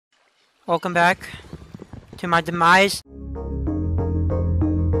Welcome back to my demise.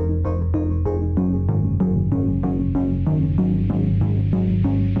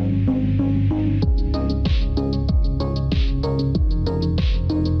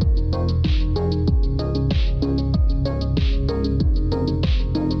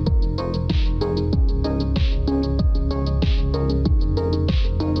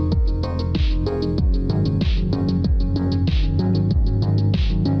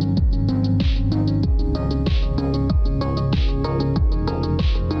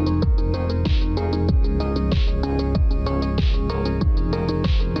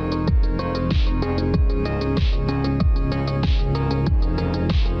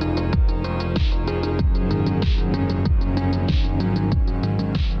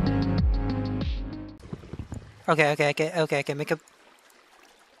 Okay, make up.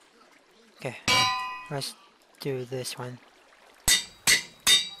 Okay, let's do this one.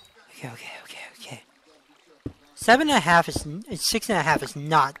 Okay. 7.5 is 6.5 is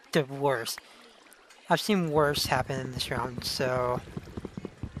not the worst. I've seen worse happen in this round, so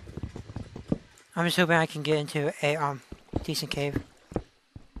I'm just hoping I can get into a decent cave.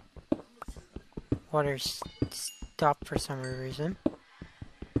 Water's stopped for some reason.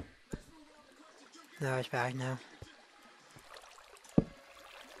 No, it's back now.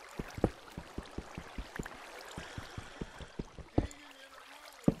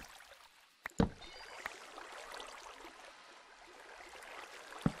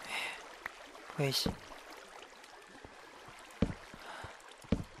 Please.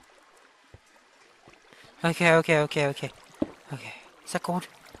 Okay. Is that gold?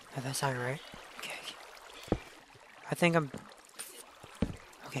 No, that's not right. Okay. I think I'm...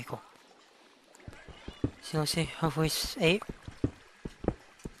 Okay, cool. So let's see. Hopefully it's 8.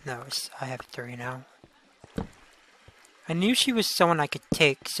 No, I have 3 now. I knew she was someone I could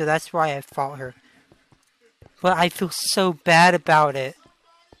take, so that's why I fought her. But I feel so bad about it.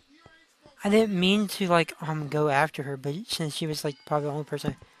 I didn't mean to, like, go after her, but since she was, like, probably the only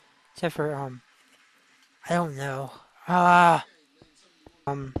person... Except for, I don't know. How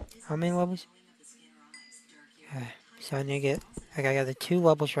many levels? Okay, so I need to get... Like, I got the 2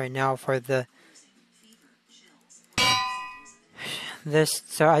 levels right now for the... This,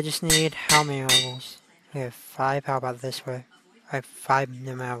 so I just need how many levels? I have 5, how about this way? I have 5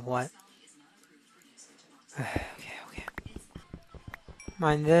 no matter what. Okay.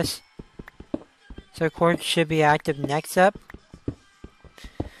 Mind this. So cord should be active next up.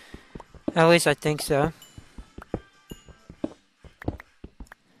 At least I think so.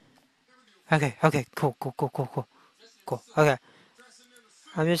 Okay, cool. Okay.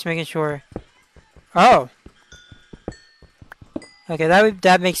 I'm just making sure. Oh! Okay,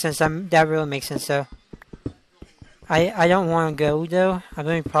 that makes sense. That really makes sense though. I don't want to go though. I'm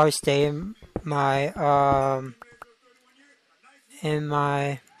going to probably stay in my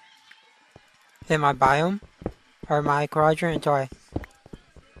biome or my quadrant until I,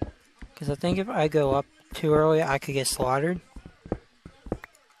 because I think if I go up too early I could get slaughtered.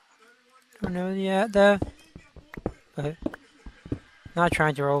 Don't know yet though, but not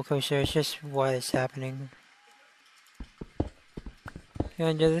trying to roller coaster. It's just what is happening.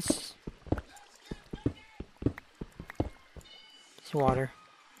 Gonna do this. It's water.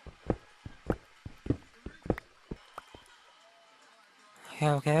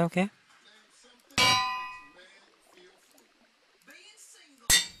 Okay.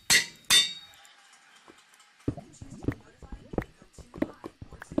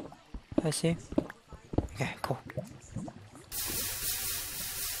 I see. Okay, cool.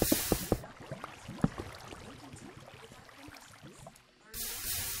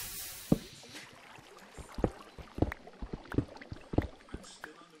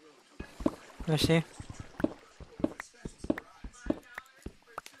 Let's see.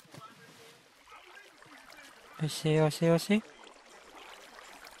 Let's see.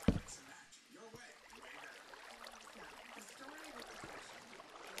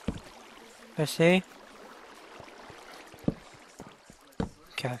 Let's see.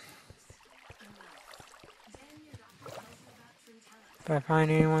 Okay. If I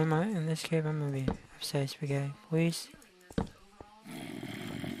find anyone in this cave, I'm gonna be upset spaghetti. Please.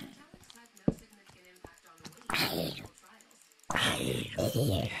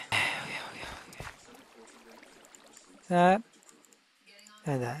 That.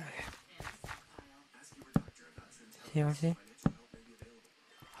 And that. Okay. See?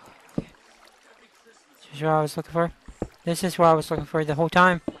 This is what I was looking for. This is what I was looking for the whole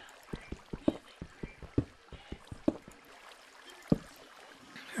time.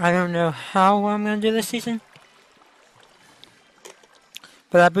 I don't know how I'm gonna do this season.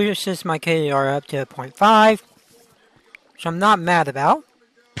 But that boosted my KDR up to 0.5, which I'm not mad about.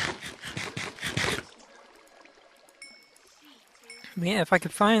 I mean, if I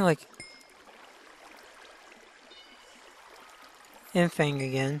could find, like, Infang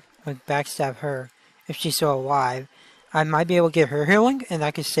again, like, backstab her, if she's still alive, I might be able to get her healing, and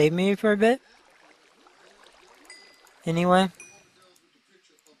that could save me for a bit. Anyway.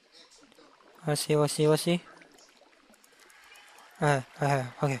 Let's see. Okay.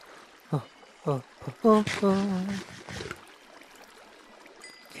 Oh.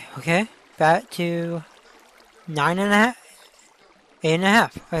 Okay. Back to 9.5.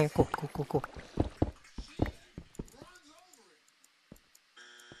 8.5. Okay, cool.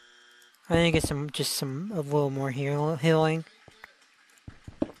 I need to get a little more healing.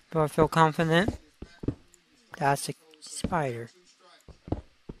 But I feel confident. That's a spider.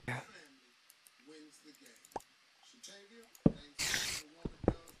 Yeah.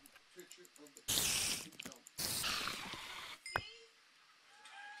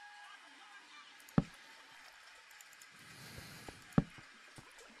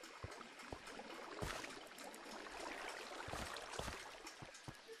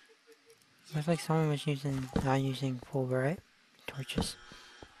 Looks like someone was not using full bright torches.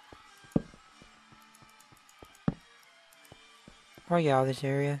 Probably get out of this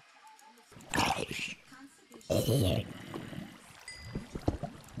area.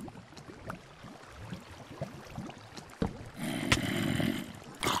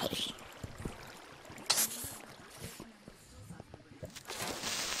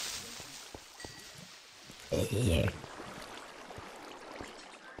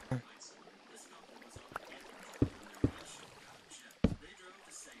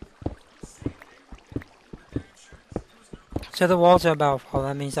 So the walls are about to fall.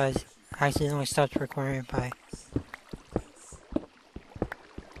 That means I accidentally stopped recording by.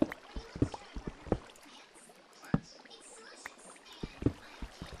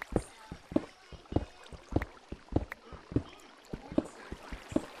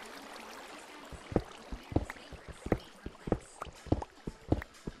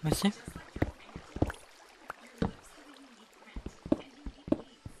 Let's see.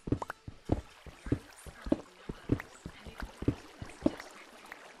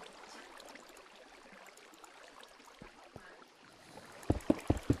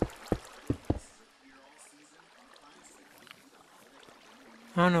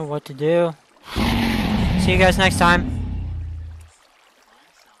 I don't know what to do. See you guys next time.